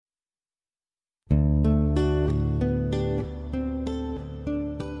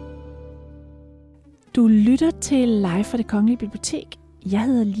Du lytter til Live fra Det Kongelige Bibliotek. Jeg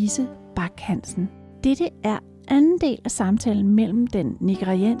hedder Lise Bak Hansen. Dette er anden del af samtalen mellem den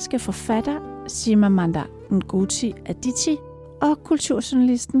nigerianske forfatter Chimamanda Ngozi Adichie og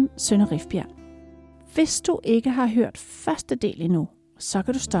kulturjournalisten Sønne Rifbjerg. Hvis du ikke har hørt første del endnu, så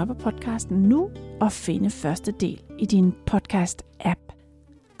kan du stoppe podcasten nu og finde første del i din podcast-app.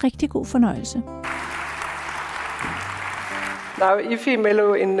 Rigtig god fornøjelse. Now, Ify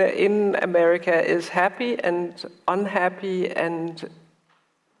Melo in America is happy and unhappy, and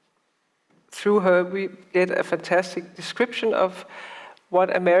through her we get a fantastic description of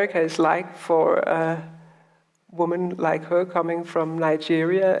what America is like for a woman like her coming from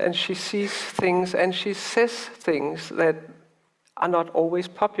Nigeria, and she sees things and she says things that are not always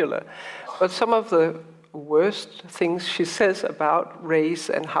popular. But some of the worst things she says about race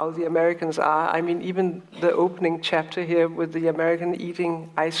and how the Americans are. I mean, even the opening chapter here with the American eating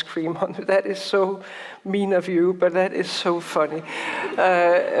ice cream on it, that is so mean of you, but that is so funny.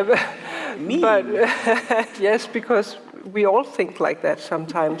 Mean? But yes, because we all think like that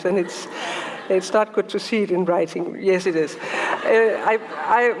sometimes, and it's not good to see it in writing. Yes, it is.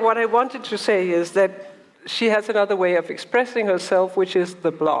 What I wanted to say is that she has another way of expressing herself, which is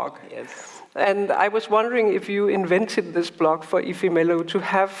the blog. Yes. And I was wondering if you invented this blog for Ify Melo to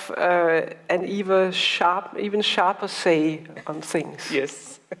have an even sharper say on things.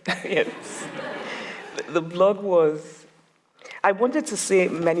 Yes, yes. The blog was... I wanted to say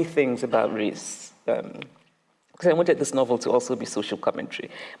many things about race, because I wanted this novel to also be social commentary.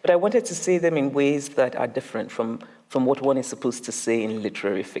 But I wanted to say them in ways that are different from what one is supposed to say in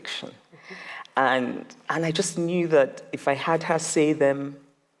literary fiction. And I just knew that if I had her say them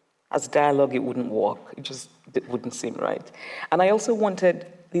as dialogue, it wouldn't work. It wouldn't seem right. And I also wanted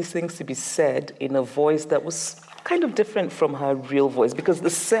these things to be said in a voice that was kind of different from her real voice, because the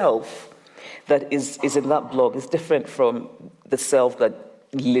self that is in that blog is different from the self that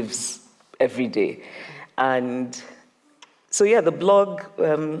lives every day. And so yeah, the blog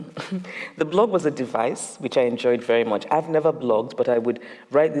was a device which I enjoyed very much. I've never blogged, but I would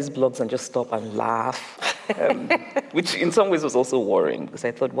write these blogs and just stop and laugh, which in some ways was also worrying, because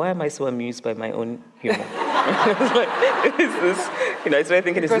I thought, why am I so amused by my own humor? I was like, is this, I started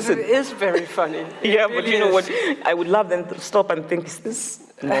thinking, because it is very funny. Yeah, but you know what? I would laugh, then stop and think, is this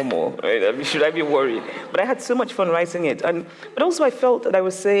normal? Right? I mean, should I be worried? But I had so much fun writing it. But also I felt that I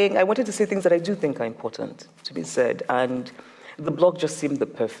wanted to say things that I do think are important to be said. And the blog just seemed the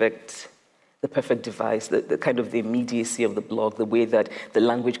perfect device, the kind of the immediacy of the blog, the way that the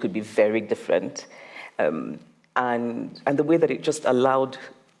language could be very different, and the way that it just allowed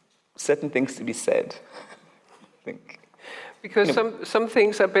certain things to be said, I think. Because some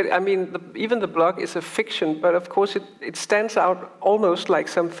things are better. I mean, even the blog is a fiction, but of course it stands out almost like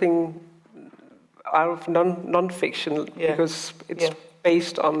something out of non-fiction, because it's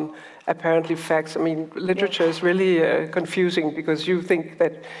based on apparently facts. I mean, literature is really confusing, because you think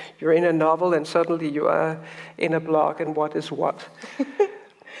that you're in a novel and suddenly you are in a blog, and what is what.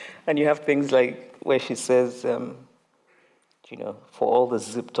 And you have things like where she says, for all the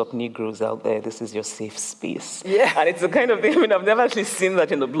zipped-up Negroes out there, this is your safe space. Yeah. And it's the kind of thing, I've never actually seen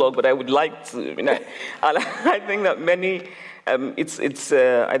that in the blog, but I would like to. I think that many... I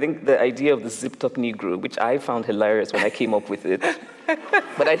think the idea of the zipped-up Negro, which I found hilarious when I came up with it,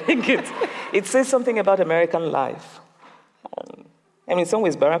 but I think it says something about American life. In some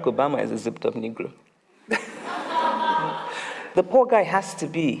ways, Barack Obama is a zipped-up Negro. The poor guy has to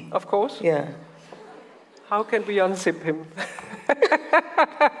be. Of course. Yeah. How can we unzip him?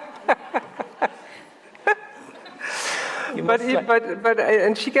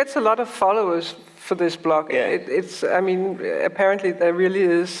 And she gets a lot of followers for this blog. Yeah. Apparently there really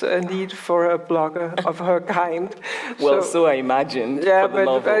is a need for a blogger of her kind. Well, so I imagined. Yeah, for the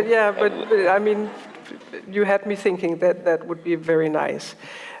novel. You had me thinking that would be very nice.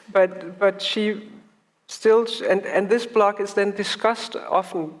 But she still, and this blog is then discussed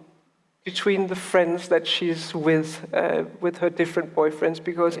often between the friends that she's with her different boyfriends,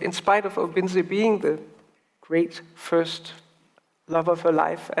 because in spite of Obinze being the great first love of her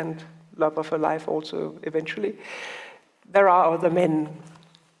life, and love of her life also eventually, there are other men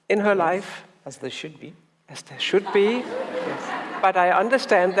in her life. As there should be. As there should be. Yes. But I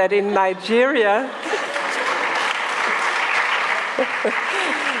understand that in Nigeria,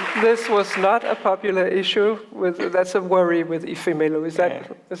 this was not a popular issue. That's a worry with Ify Melo. Is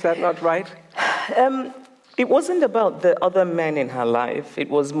that not right? It wasn't about the other men in her life. It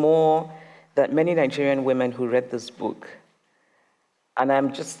was more that many Nigerian women who read this book, and I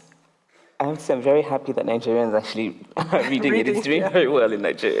have to say I'm very happy that Nigerians actually are reading it. It's doing very well in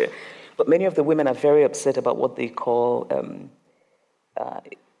Nigeria. But many of the women are very upset about what they call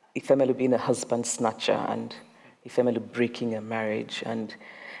Ifemelu being a husband snatcher and Ifemelu breaking a marriage and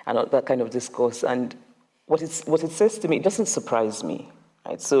all that kind of discourse. And what it says to me, it doesn't surprise me.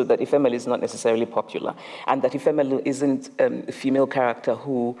 Right? So that Ifemelu is not necessarily popular, and that Ifemelu isn't a female character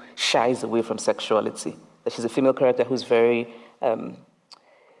who shies away from sexuality. That she's a female character who's very,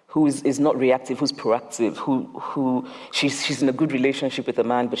 who is not reactive, who's proactive, who she's in a good relationship with a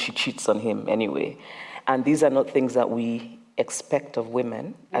man, but she cheats on him anyway. And these are not things that we expect of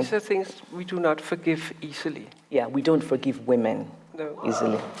women. These are things we do not forgive easily. Yeah, we don't forgive women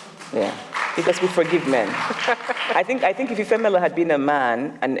easily. Yeah, because we forgive men. I think if Ifemelu had been a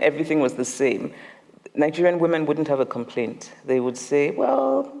man and everything was the same, Nigerian women wouldn't have a complaint. They would say,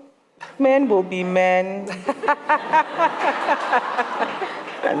 well, men will be men.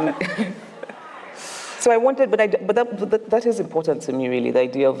 And so I wanted, but that is important to me, really, the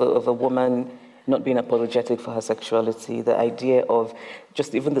idea of a woman not being apologetic for her sexuality, the idea of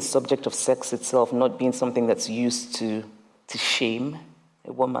just even the subject of sex itself not being something that's used to shame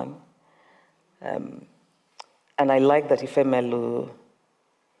a woman. And I like that Ifemelu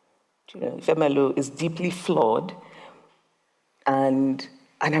is deeply flawed, and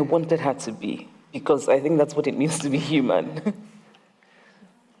I wanted her to be, because I think that's what it means to be human.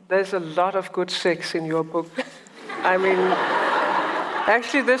 There's a lot of good sex in your book. I mean,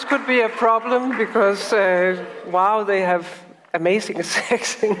 actually, this could be a problem because, wow, they have amazing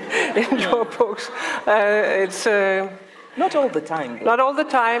sex in your books. It's not all the time. Though. Not all the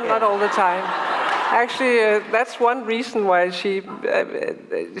time. Not all the time. Actually, that's one reason why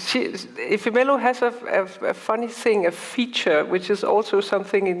Ifemelu has a funny thing, a feature, which is also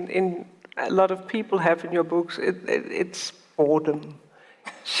something in a lot of people have in your books. It's boredom.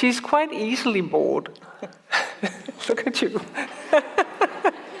 She's quite easily bored. Look at you.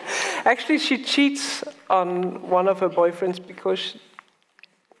 Actually, she cheats on one of her boyfriends because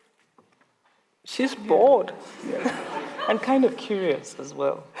she's bored. Yeah. And kind of curious as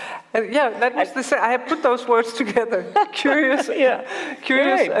well. And yeah, that was I have put those words together. Curious,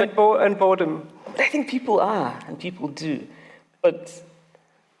 curious right, and boredom. I think people are, and people do. But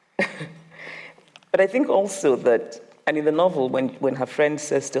I think also that, and in the novel, when her friend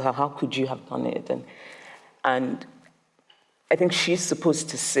says to her, how could you have done it? And I think she's supposed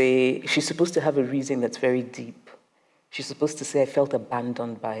to have a reason that's very deep. She's supposed to say, I felt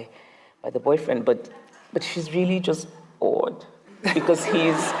abandoned by the boyfriend, but she's really just bored because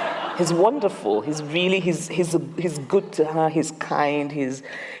he's wonderful. He's good to her. He's kind.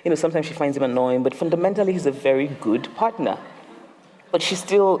 Sometimes she finds him annoying, but fundamentally he's a very good partner. But she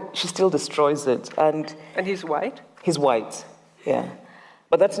still destroys it. And he's white? He's white, yeah.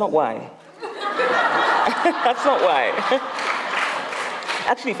 But that's not why. That's not why.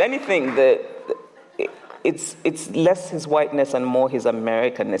 Actually, if anything, it's less his whiteness and more his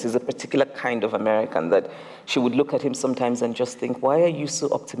Americanness. He's a particular kind of American that she would look at him sometimes and just think, why are you so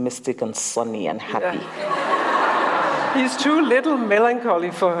optimistic and sunny and happy? Yeah. He's too little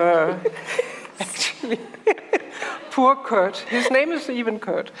melancholy for her, actually. Poor Kurt. His name is even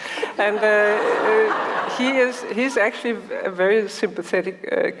Kurt. And he's actually a very sympathetic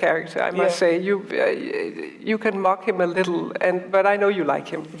character, I must say. You can mock him a little, but I know you like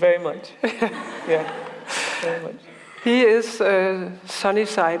him. Very much. Yeah. Very much. He is sunny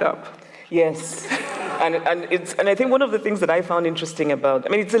side up. Yes. And I think one of the things that I found interesting about,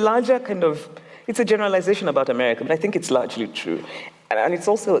 it's a generalization about America, but I think it's largely true. And it's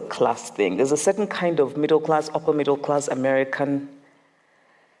also a class thing. There's a certain kind of middle class, upper middle class American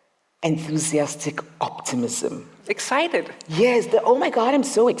enthusiastic optimism. Excited. Yes, oh my God, I'm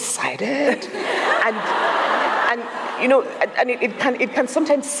so excited. and it can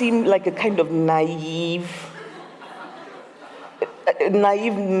sometimes seem like a kind of naive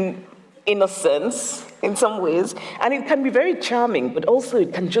innocence in some ways. And it can be very charming, but also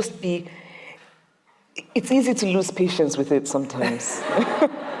it can just be, it's easy to lose patience with it sometimes.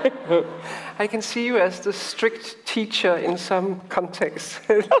 I can see you as the strict teacher in some context.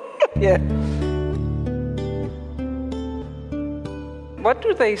 Yeah. What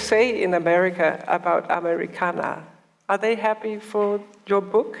do they say in America about Americana? Are they happy for your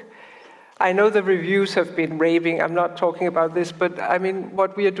book? I know the reviews have been raving. I'm not talking about this, but I mean,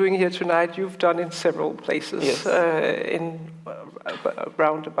 what we are doing here tonight, you've done in several places, yes.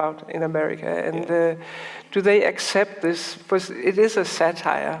 Roundabout in America. And do they accept this? Because it is a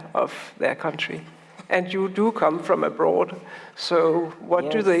satire of their country. And you do come from abroad. So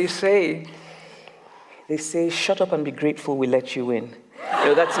what do they say? They say, shut up and be grateful we let you in.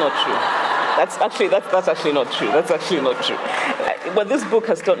 No, that's not true. That's actually not true. That's actually not true. What this book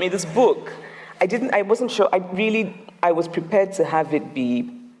has taught me, I wasn't sure. I was prepared to have it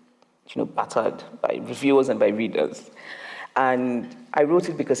be, battered by reviewers and by readers. And I wrote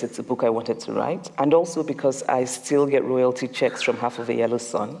it because it's a book I wanted to write, and also because I still get royalty checks from half of the Yellow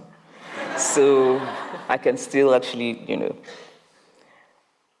Sun. So I can still actually,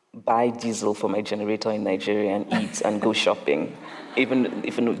 buy diesel for my generator in Nigeria and eat and go shopping, even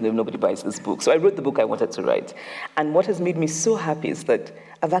if nobody buys this book. So I wrote the book I wanted to write. And what has made me so happy is that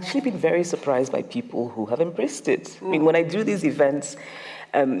I've actually been very surprised by people who have embraced it. I mean, when I do these events,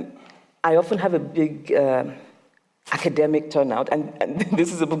 I often have a big academic turnout, and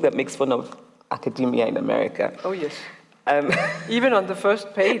this is a book that makes fun of academia in America. Oh, yes. Even on the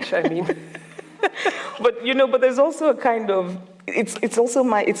first page, I mean. But there's also a kind of,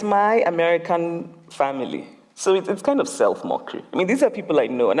 it's my American family. So it's kind of self-mockery. I mean, these are people I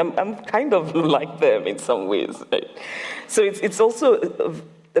know, and I'm kind of like them in some ways. Right? So it's also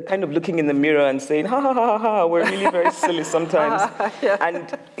a kind of looking in the mirror and saying, ha, ha, ha, ha, ha, we're really very silly sometimes.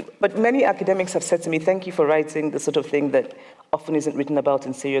 Yeah. But many academics have said to me, thank you for writing the sort of thing that often isn't written about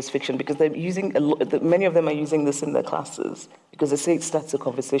in serious fiction, because they're many of them are using this in their classes, because they say it starts a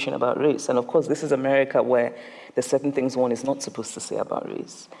conversation about race. And of course, this is America, where there's certain things one is not supposed to say about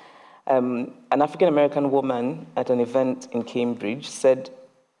race. An African-American woman at an event in Cambridge said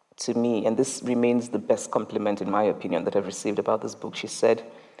to me, and this remains the best compliment, in my opinion, that I've received about this book. She said,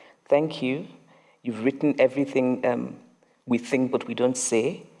 thank you. You've written everything we think but we don't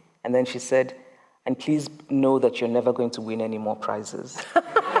say. And then she said, and please know that you're never going to win any more prizes.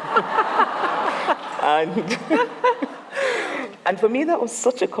 And for me, that was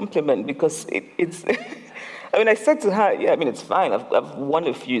such a compliment, because it's... I mean, I said to her, yeah, I mean, it's fine. I've won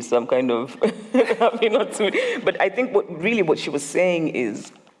a few, so I'm kind of happy not to. But I think what she was saying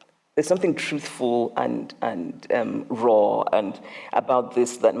is there's something truthful and raw and about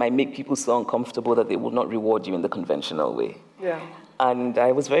this that might make people so uncomfortable that they will not reward you in the conventional way. Yeah. And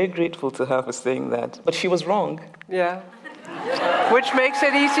I was very grateful to her for saying that. But she was wrong. Yeah. Which makes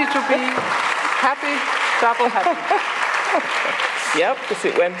it easy to be happy, double happy. Yep, because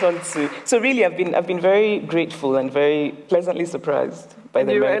it went on to... So really, I've been very grateful and very pleasantly surprised by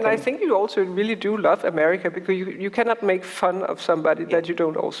the American... And I think you also really do love America, because you cannot make fun of somebody that you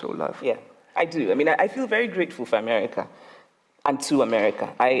don't also love. Yeah, I do. I mean, I feel very grateful for America and to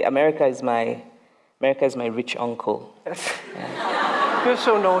America. America is my rich uncle. Yes. Yeah. You're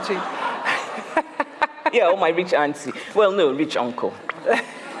so naughty. Yeah, or my rich auntie. Well, no, rich uncle.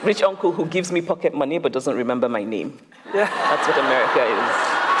 Rich uncle who gives me pocket money but doesn't remember my name. Yeah. That's what America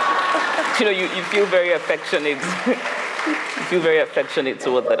is. You feel very affectionate. You feel very affectionate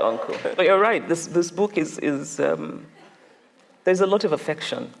toward that uncle. But you're right, this book is there's a lot of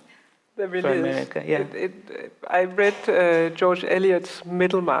affection there really for America. Is. Yeah. I read George Eliot's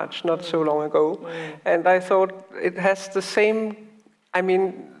Middlemarch not so long ago, and I thought it has the same,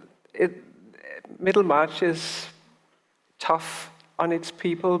 Middlemarch is tough on its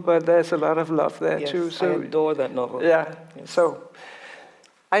people, but there's a lot of love there too. So I adore that novel. Yeah. Yes. So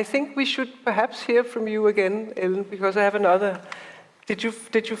I think we should perhaps hear from you again, Ellen, because I have another. Did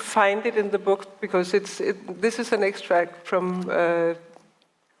you find it in the book? Because this is an extract from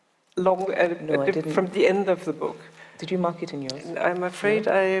from the end of the book. Did you mark it in yours? I'm afraid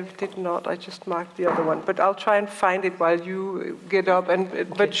I did not. I just marked the other one. But I'll try and find it while you get up. Okay.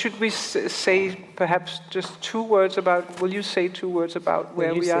 But should we say perhaps just 2 words about... Will you say 2 words about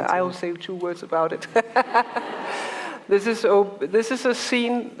where we are? I'll say 2 words about it. This is a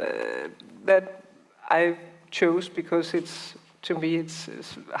scene that I chose because to me it's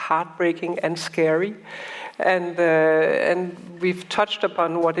heartbreaking and scary. And we've touched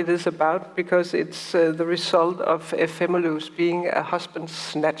upon what it is about, because it's the result of Ephemerus being a husband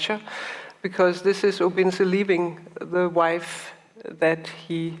snatcher, because this is Obinze leaving the wife that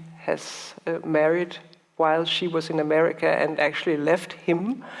he has married while she was in America and actually left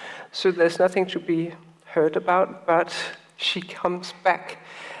him. So there's nothing to be heard about, but she comes back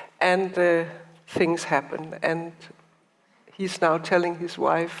and things happen. And he's now telling his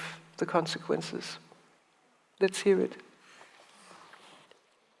wife the consequences. Let's hear it.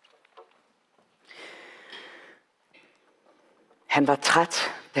 Han var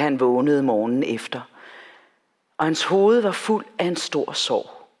træt, da han vågnede morgenen efter, og hans hoved var fuld af en stor sorg.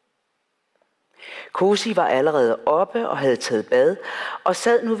 Kosi var allerede oppe og havde taget bad, og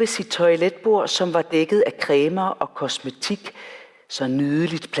sad nu ved sit toiletbord, som var dækket af cremer og kosmetik, så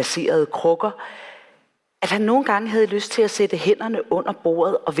nydeligt placerede krukker, at han nogle gange havde lyst til at sætte hænderne under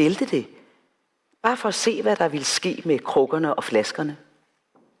bordet og vælte det, bare for at se, hvad der ville ske med krukkerne og flaskerne.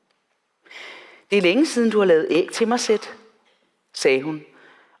 Det er længe siden, du har lavet æg til mig, Seth, sagde hun,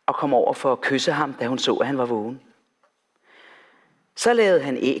 og kom over for at kysse ham, da hun så, at han var vågen. Så lavede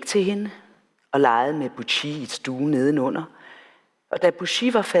han æg til hende og legede med Butchie i et stue nedenunder. Og da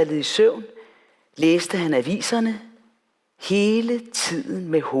Butchie var faldet i søvn, læste han aviserne hele tiden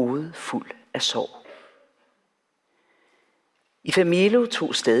med hovedet fuld af sorg. Ifamilo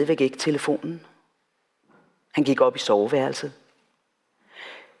tog stadigvæk ikke telefonen. Han gik op i soveværelset.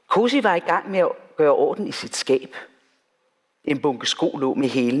 Cosi var i gang med at gøre orden i sit skab. En bunke sko lå med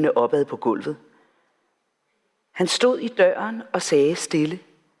hælene opad på gulvet. Han stod i døren og sagde stille: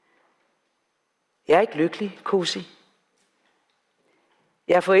 Jeg er ikke lykkelig, Cosi.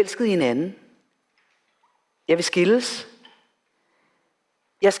 Jeg er forelsket i en anden. Jeg vil skilles.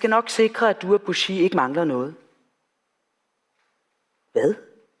 Jeg skal nok sikre, at du og Butchie ikke mangler noget. Hvad?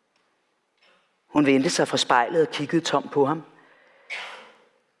 Hun vendte sig fra spejlet og kiggede tomt på ham.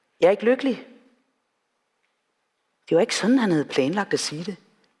 Jeg er ikke lykkelig. Det var ikke sådan, han havde planlagt at sige det.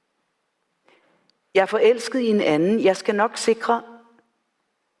 Jeg er forelsket i en anden. Jeg skal nok sikre.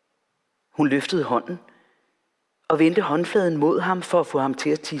 Hun løftede hånden og vendte håndfladen mod ham for at få ham til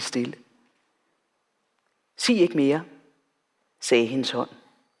at tie stille. Sig ikke mere, sagde hendes hånd.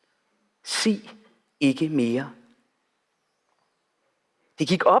 Sig ikke mere. Det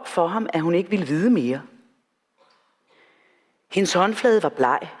gik op for ham, at hun ikke ville vide mere. Hendes håndflade var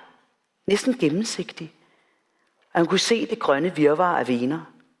bleg, næsten gennemsigtig, og han kunne se det grønne virvar af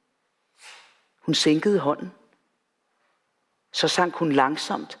vener. Hun sænkede hånden. Så sank hun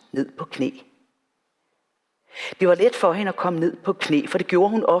langsomt ned på knæ. Det var let for hende at komme ned på knæ, for det gjorde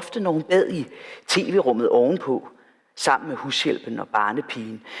hun ofte, når hun bad i tv-rummet ovenpå, sammen med hushjælpen og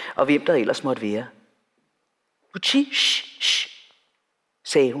barnepigen, og hvem der ellers måtte være. Butchie, shh,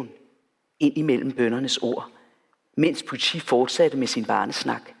 sagde hun ind imellem bønnernes ord, mens Butchie fortsatte med sin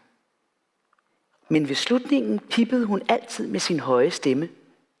barnesnak. Men ved slutningen pippede hun altid med sin høje stemme: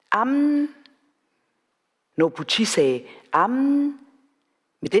 Ammen. Når Butchie sagde ammen,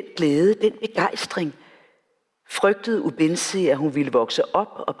 med den glæde, den begejstring, frygtede Ubensi, at hun ville vokse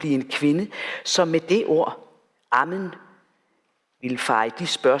op og blive en kvinde, som med det ord, ammen, ville feje de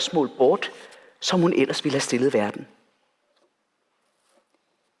spørgsmål bort, som hun ellers ville have stillet verden.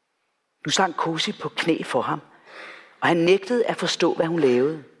 Nu sank Cosi på knæ for ham, og han nægtede at forstå, hvad hun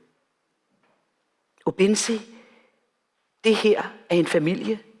lavede. Ubensi, det her er en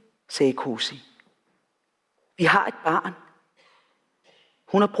familie, sagde Cosi. Vi har et barn.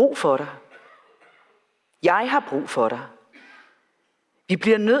 Hun har brug for dig. Jeg har brug for dig. Vi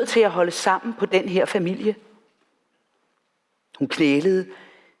bliver nødt til at holde sammen på den her familie. Hun knælede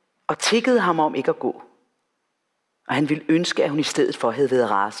og tiggede ham om ikke at gå. Og han ville ønske, at hun i stedet for havde været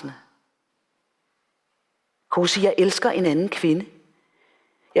rasende. Cosi, jeg elsker en anden kvinde.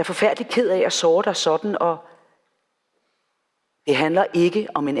 Jeg er forfærdelig ked af at såre dig sådan, og det handler ikke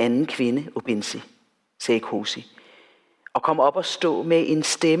om en anden kvinde, Ubensi, sagde Cosi, og kom op og stå med en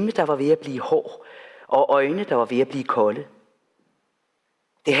stemme, der var ved at blive hård, og øjne, der var ved at blive kolde.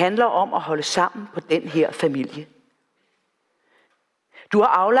 Det handler om at holde sammen på den her familie. Du har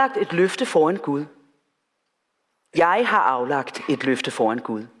aflagt et løfte foran Gud. Jeg har aflagt et løfte foran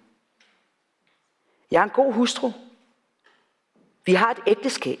Gud. Jeg er en god hustru. Vi har et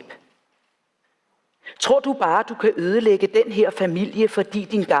ægteskab. Tror du bare, du kan ødelægge den her familie, fordi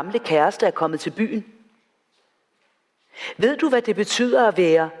din gamle kæreste er kommet til byen? Ved du, hvad det betyder at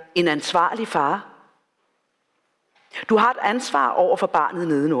være en ansvarlig far? Du har et ansvar over for barnet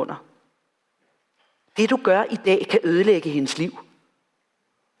nedenunder. Det du gør i dag kan ødelægge hendes liv.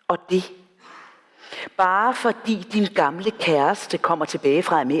 Og det bare fordi din gamle kæreste kommer tilbage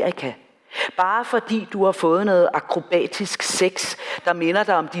fra Amerika. Bare fordi du har fået noget akrobatisk sex, der minder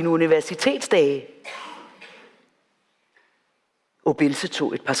dig om dine universitetsdage. Ubensi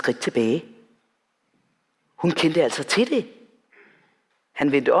tog et par skridt tilbage. Hun kendte altså til det.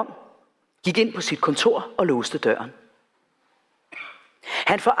 Han vendte om, gik ind på sit kontor og låste døren.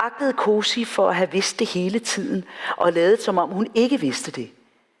 Han foragtede Cosi for at have vidst det hele tiden, og ladet som om hun ikke vidste det.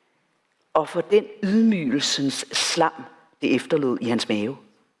 Og for den ydmygelsens slam, det efterlod i hans mave.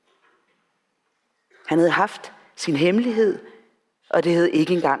 Han havde haft sin hemmelighed, og det havde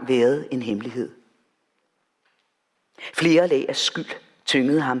ikke engang været en hemmelighed. Flere lag af skyld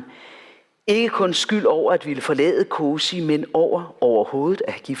tyngede ham. Ikke kun skyld over at ville forlade Cosi, men over overhovedet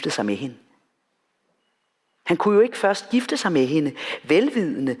at gifte sig med hende. Han kunne jo ikke først gifte sig med hende,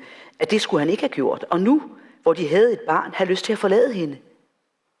 velvidende, at det skulle han ikke have gjort. Og nu, hvor de havde et barn, havde lyst til at forlade hende.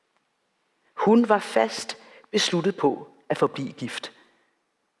 Hun var fast besluttet på at forblive gift.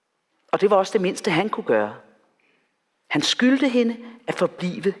 Og det var også det mindste, han kunne gøre. Han skyldte hende at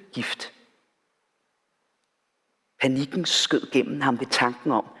forblive gift. Panikken skød gennem ham ved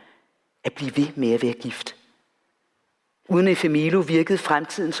tanken om at blive ved med at være gift. Uden Efemilo virkede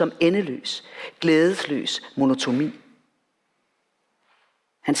fremtiden som endeløs, glædesløs monotoni.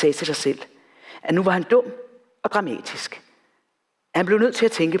 Han sagde til sig selv, at nu var han dum og dramatisk. Han blev nødt til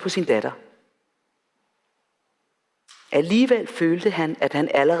at tænke på sin datter. Alligevel følte han, at han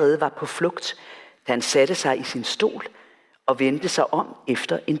allerede var på flugt, da han satte sig i sin stol og vendte sig om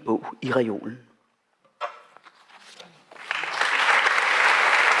efter en bog i reolen.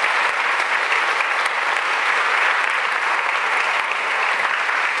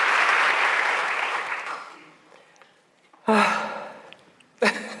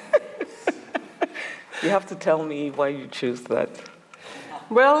 You have to tell me why you choose that.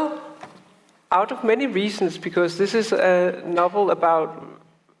 Well, out of many reasons, because this is a novel about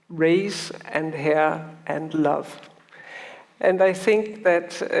race and hair and love. And I think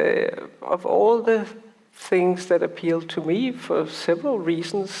that of all the things that appealed to me for several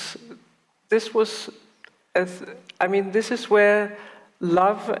reasons, this is where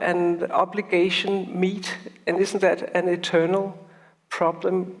love and obligation meet, and isn't that an eternal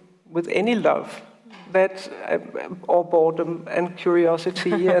problem with any love? That or boredom and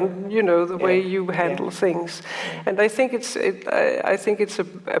curiosity, and the way you handle things. And I think it's a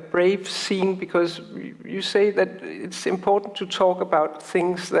brave scene, because you say that it's important to talk about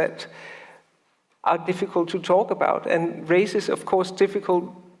things that are difficult to talk about, and race is of course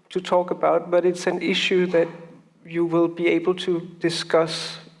difficult to talk about, but it's an issue that you will be able to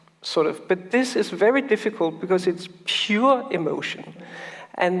discuss, sort of. But this is very difficult because it's pure emotion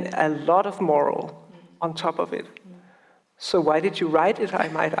and a lot of moral on top of it. So why did you write it, I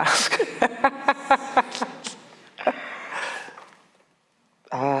might ask?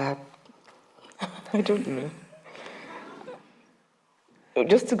 I don't know.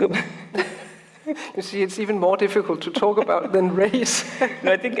 Just to go back. You see, it's even more difficult to talk about than race.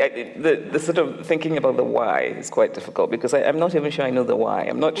 No, I think the sort of thinking about the why is quite difficult, because I'm not even sure I know the why.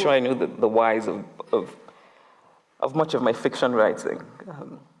 I'm not sure I know the whys of much of my fiction writing.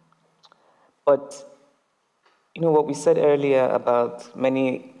 But what we said earlier about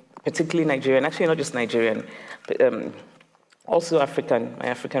many, particularly Nigerian, actually not just Nigerian, but also my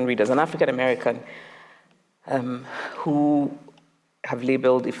African readers, and African American, who have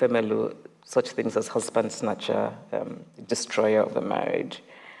labeled Ifemelu such things as husband snatcher, destroyer of a marriage.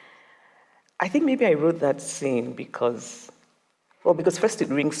 I think maybe I wrote that scene because first it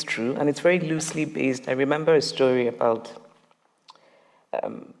rings true, and it's very loosely based. I remember a story about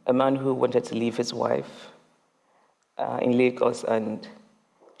a man who wanted to leave his wife in Lagos, and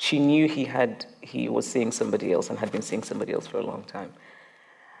she knew he was seeing somebody else and had been seeing somebody else for a long time.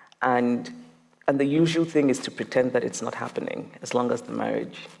 And the usual thing is to pretend that it's not happening, as long as the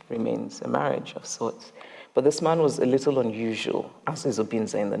marriage remains a marriage of sorts. But this man was a little unusual, as is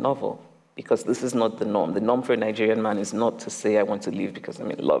Obinze in the novel, because this is not the norm. The norm for a Nigerian man is not to say, I want to leave because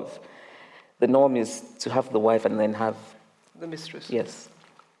I'm in love. The norm is to have the wife and then have the mistress. Yes.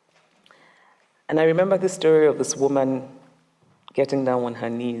 And I remember the story of this woman getting down on her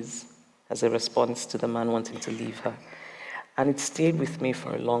knees as a response to the man wanting to leave her. And it stayed with me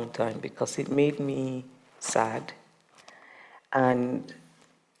for a long time because it made me sad. And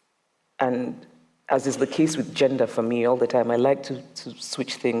as is the case with gender for me all the time, I like to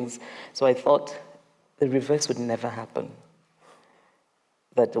switch things. So I thought the reverse would never happen.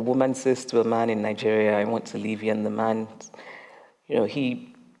 That a woman says to a man in Nigeria, I want to leave you, and the man, he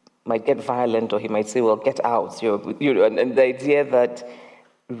might get violent, or he might say, well, get out. And the idea that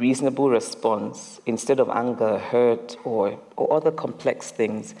reasonable response, instead of anger, hurt, or other complex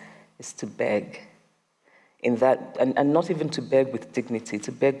things, is to beg. In that, and not even to beg with dignity,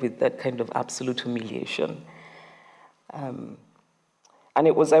 to beg with that kind of absolute humiliation. And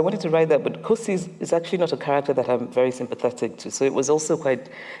I wanted to write that, but Kosi is actually not a character that I'm very sympathetic to. So it was also quite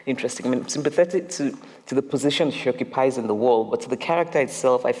interesting. I mean, I'm sympathetic to the position she occupies in the world, but to the character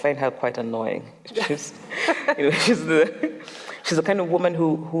itself, I find her quite annoying. She's the kind of woman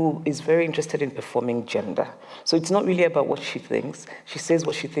who is very interested in performing gender. So it's not really about what she thinks. She says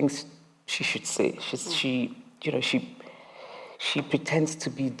what she thinks she should say. She pretends to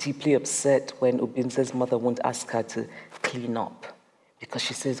be deeply upset when Obinze's mother won't ask her to clean up, because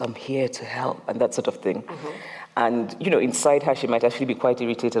she says, I'm here to help, and that sort of thing. Mm-hmm. And, inside her, she might actually be quite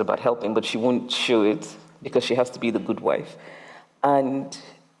irritated about helping, but she won't show it because she has to be the good wife. And,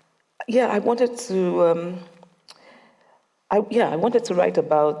 I wanted to write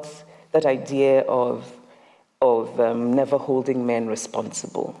about that idea of never holding men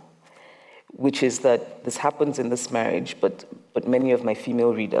responsible, which is that this happens in this marriage, but many of my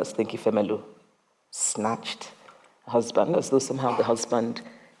female readers think Ifemelu snatched husband, as though somehow the husband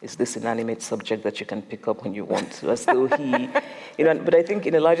is this inanimate subject that you can pick up when you want to, as though he, but I think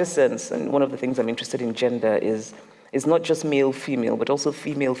in a larger sense, and one of the things I'm interested in gender is not just male-female, but also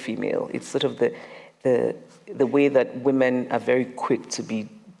female-female. It's sort of the way that women are very quick to be,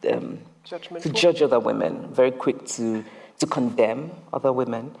 to judge other women, very quick to condemn other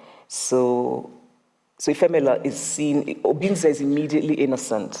women. So Ifemelo is seen, Obinze is immediately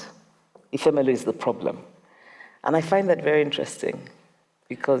innocent. Ifemelo is the problem. And I find that very interesting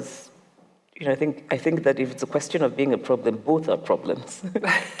because, I think that if it's a question of being a problem, both are problems.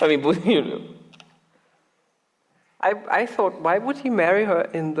 I mean, both, I thought, why would he marry her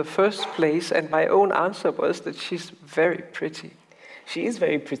in the first place? And my own answer was that she's very pretty. She is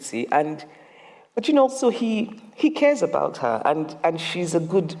very pretty, but also he cares about her, and she's a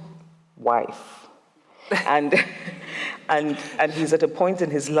good wife, and he's at a point in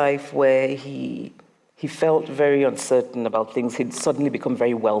his life where he felt very uncertain about things. He'd suddenly become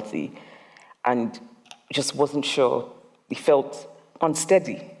very wealthy, and just wasn't sure. He felt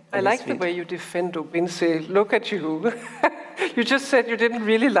unsteady. I like the way you defend Obinze. Look at you. You just said you didn't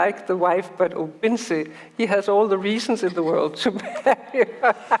really like the wife, but Obinze, he has all the reasons in the world to marry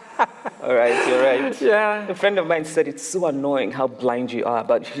her. All right, you're right. Yeah. A friend of mine said, it's so annoying how blind you are.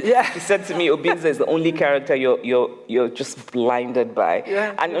 But she said to me, Obinze is the only character you're just blinded by.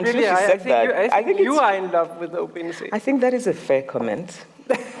 Yeah, and until really, she said that, I think you are in love with Obinze. I think that is a fair comment.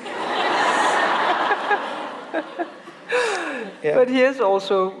 Yeah. But he is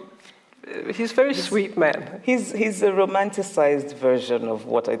also, he's a very sweet man. He's a romanticized version of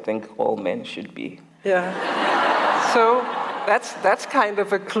what I think all men should be. Yeah. So that's kind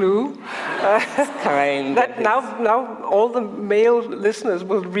of a clue. Now all the male listeners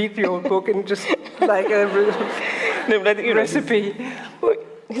will read your book and just like a recipe.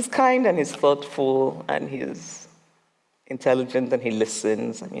 He's kind and he's thoughtful and he's intelligent and he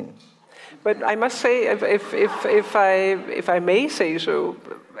listens. I mean. But I must say, if I may say so,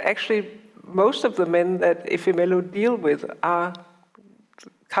 actually, most of the men that Ifemelo deal with are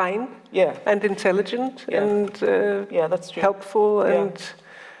kind and intelligent and that's true. helpful and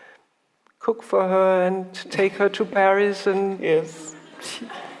cook for her and take her to Paris and yes.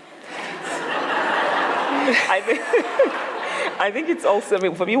 I think it's also,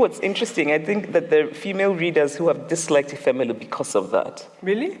 for me, what's interesting, I think that there are female readers who have disliked Ifemelo because of that.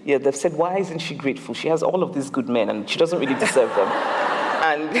 Really? Yeah, they've said, why isn't she grateful? She has all of these good men, and she doesn't really deserve them.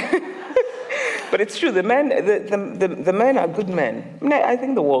 But it's true, the men are good men. I mean, I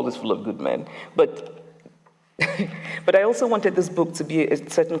think the world is full of good men. But I also wanted this book to be a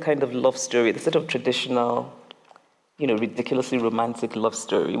certain kind of love story, the sort of traditional, ridiculously romantic love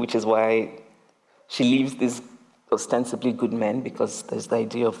story, which is why she leaves these ostensibly good men, because there's the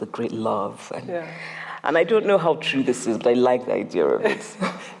idea of the great love. And I don't know how true this is, but I like the idea of it.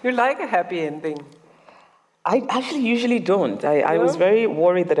 You like a happy ending? I actually usually don't. I was very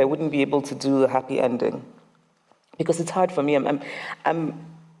worried that I wouldn't be able to do a happy ending, because it's hard for me. I'm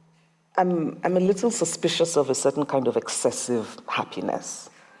a little suspicious of a certain kind of excessive happiness.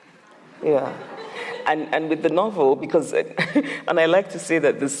 Yeah. And with the novel, because, and I like to say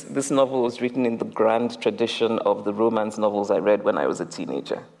that this novel was written in the grand tradition of the romance novels I read when I was a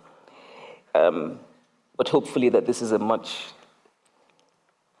teenager. But hopefully that this is a much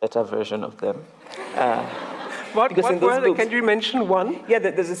better version of them. What were they? Can you mention one? Yeah,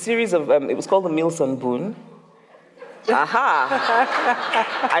 there's a series of, it was called The Mills and Boone. Aha!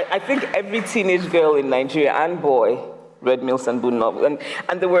 I think every teenage girl in Nigeria and boy read Mills and Boone novels.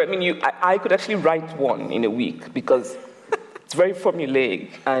 And there were, I could actually write one in a week because it's very formulaic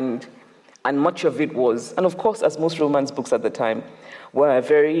and much of it was, and of course, as most romance books at the time, were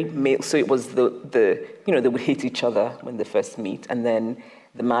very male. So it was they would hate each other when they first meet, and then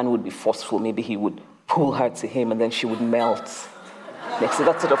the man would be forceful. Maybe he would pull her to him, and then she would melt. So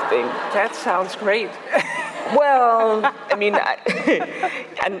that sort of thing. That sounds great. Well, and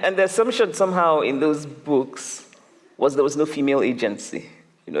the assumption somehow in those books was there was no female agency.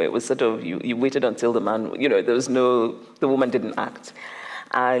 It was sort of, you waited until the man, the woman didn't act.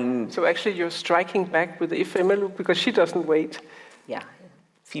 And so actually you're striking back with Ifemelo because she doesn't wait. Yeah.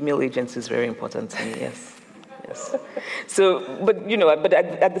 Female agency is very important to me, yes. Yes. So, but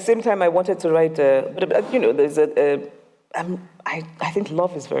at the same time I wanted to write, there's I think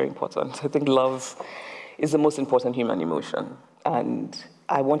love is very important. I think love is the most important human emotion. And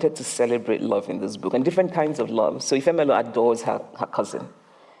I wanted to celebrate love in this book and different kinds of love. So Ifemelo adores her cousin.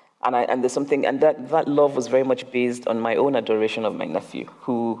 And there's something, and that love was very much based on my own adoration of my nephew,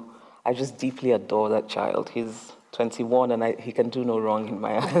 who I just deeply adore that child. 21, and he can do no wrong in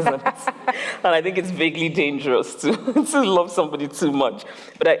my eyes. And I think it's vaguely dangerous to love somebody too much.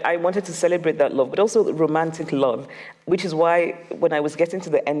 But I wanted to celebrate that love, but also the romantic love, which is why when I was getting to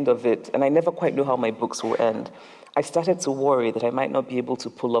the end of it, and I never quite know how my books will end, I started to worry that I might not be able to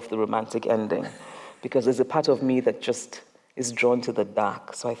pull off the romantic ending, because there's a part of me that just is drawn to the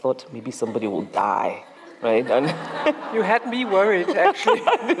dark. So I thought maybe somebody will die, right? And you had me worried, actually.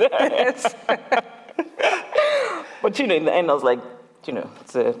 Yes. But, in the end, I was like,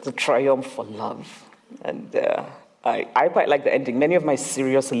 it's a triumph for love. And I quite like the ending. Many of my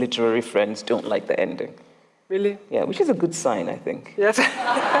serious literary friends don't like the ending. Really? Yeah, which is a good sign, I think. Yes.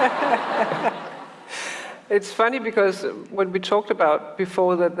 It's funny because when we talked about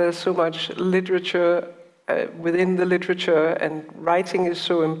before that there's so much literature within the literature and writing is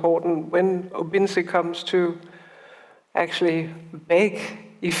so important, when Obinze comes to actually beg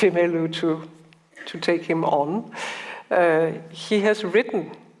Ifemelu to take him on, he has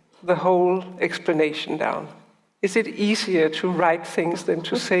written the whole explanation down. Is it easier to write things than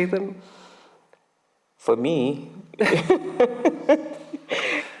to say them? For me,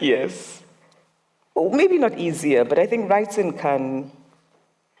 yes. Well, maybe not easier, but I think writing can...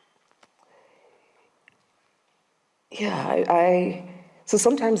 Yeah, So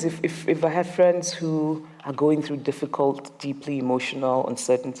sometimes if I have friends who are going through difficult, deeply emotional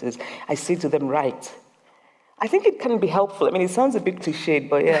uncertainties, I say to them, write. I think it can be helpful. I mean, it sounds a bit cliched,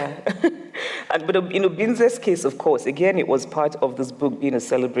 but yeah. But in Obinze's case, of course, again, it was part of this book being a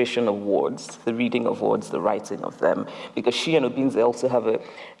celebration of words, the reading of words, the writing of them, because she and Obinze also have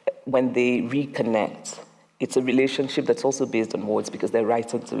when they reconnect, it's a relationship that's also based on words because they're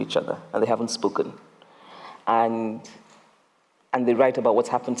writing to each other and they haven't spoken. And they write about what's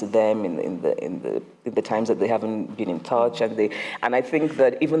happened to them in the times that they haven't been in touch, and I think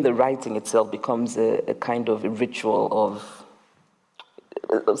that even the writing itself becomes a kind of a ritual of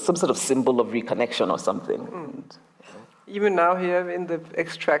some sort of symbol of reconnection or something. Mm. Even now here in the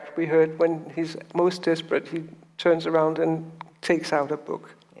extract we heard, when he's most desperate, he turns around and takes out a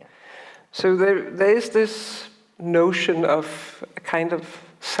book. Yeah. So there is this notion of a kind of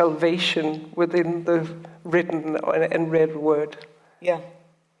salvation within the written and read word. Yeah,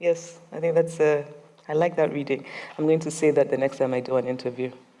 yes, I think that's I like that reading. I'm going to say that the next time I do an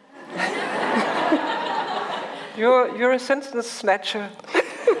interview. You're a sentence snatcher.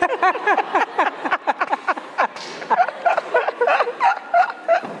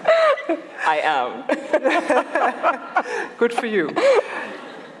 I am. Good for you.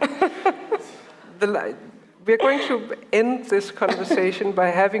 We're going to end this conversation by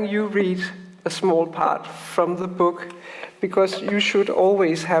having you read a small part from the book, because you should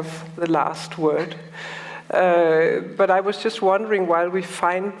always have the last word. But I was just wondering, while we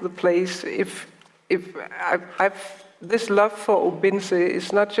find the place, if this love for Obinze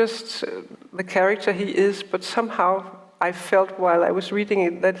is not just the character he is, but somehow I felt while I was reading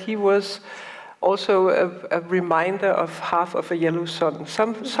it that he was also a reminder of Half of a Yellow Sun.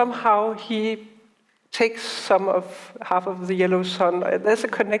 Somehow he takes half of the Yellow Sun. There's a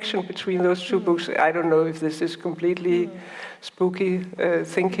connection between those two books. I don't know if this is completely spooky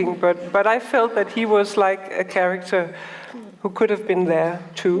thinking, but I felt that he was like a character who could have been there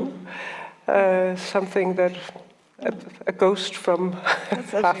too. Something that a ghost from.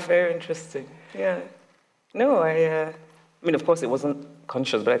 That's actually very interesting. Yeah. No, I mean, of course, it wasn't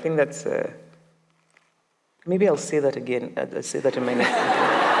conscious, but I think that's. Maybe I'll say that again. I'll say that in my next.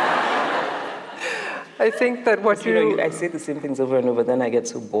 I think that I say the same things over and over, then I get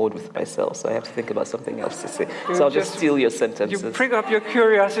so bored with myself, so I have to think about something else to say. So I'll just steal your sentences. You prick up your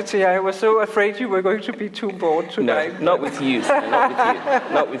curiosity. I was so afraid you were going to be too bored tonight. No, not with you. Not with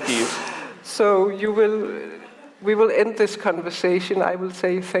you. Not with you. So we will end this conversation. I will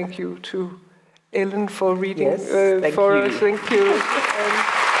say thank you to Ellen for reading for us. Thank you.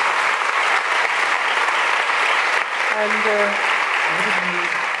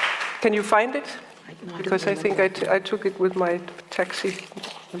 Can you find it? Because I think I took it with my taxi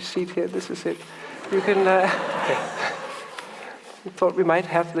receipt here. This is it. You can. Okay. I thought we might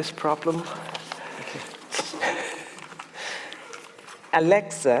have this problem. Okay.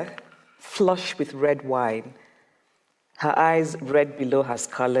 Alexa, flushed with red wine, her eyes red below her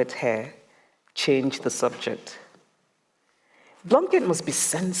scarlet hair, changed the subject. Blunkett must be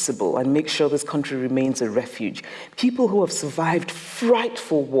sensible and make sure this country remains a refuge. People who have survived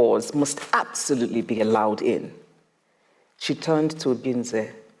frightful wars must absolutely be allowed in. She turned to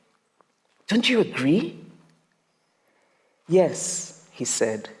Obinze. Don't you agree? Yes, he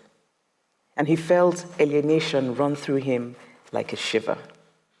said, and he felt alienation run through him like a shiver.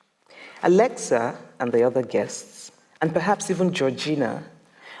 Alexa and the other guests and perhaps even Georgina,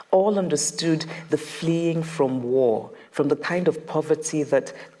 all understood the fleeing from war, from the kind of poverty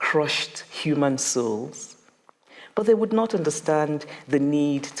that crushed human souls. But they would not understand the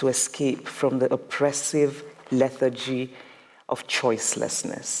need to escape from the oppressive lethargy of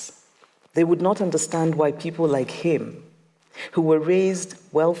choicelessness. They would not understand why people like him, who were raised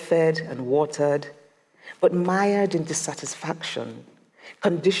well-fed and watered, but mired in dissatisfaction,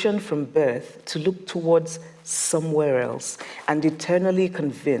 conditioned from birth to look towards somewhere else and eternally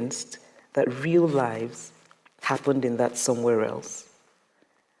convinced that real lives happened in that somewhere else.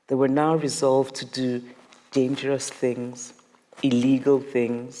 They were now resolved to do dangerous things, illegal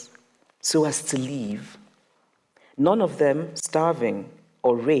things, so as to leave. None of them starving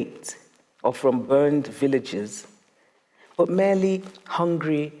or raped or from burned villages, but merely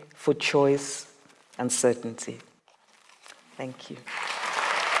hungry for choice and certainty. Thank you.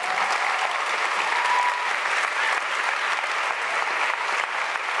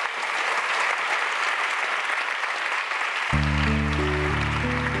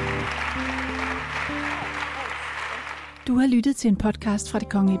 Du har lyttet til en podcast fra Det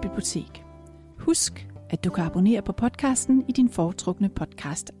Kongelige Bibliotek. Husk, at du kan abonnere på podcasten i din foretrukne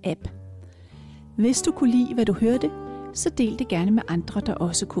podcast-app. Hvis du kunne lide, hvad du hørte, så del det gerne med andre, der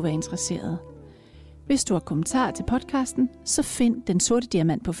også kunne være interesserede. Hvis du har kommentarer til podcasten, så find Den Sorte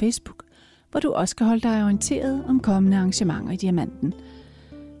Diamant på Facebook, hvor du også kan holde dig orienteret om kommende arrangementer i Diamanten.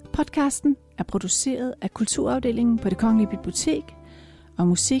 Podcasten er produceret af Kulturafdelingen på Det Kongelige Bibliotek, og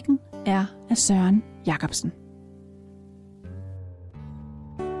musikken er af Søren Jacobsen.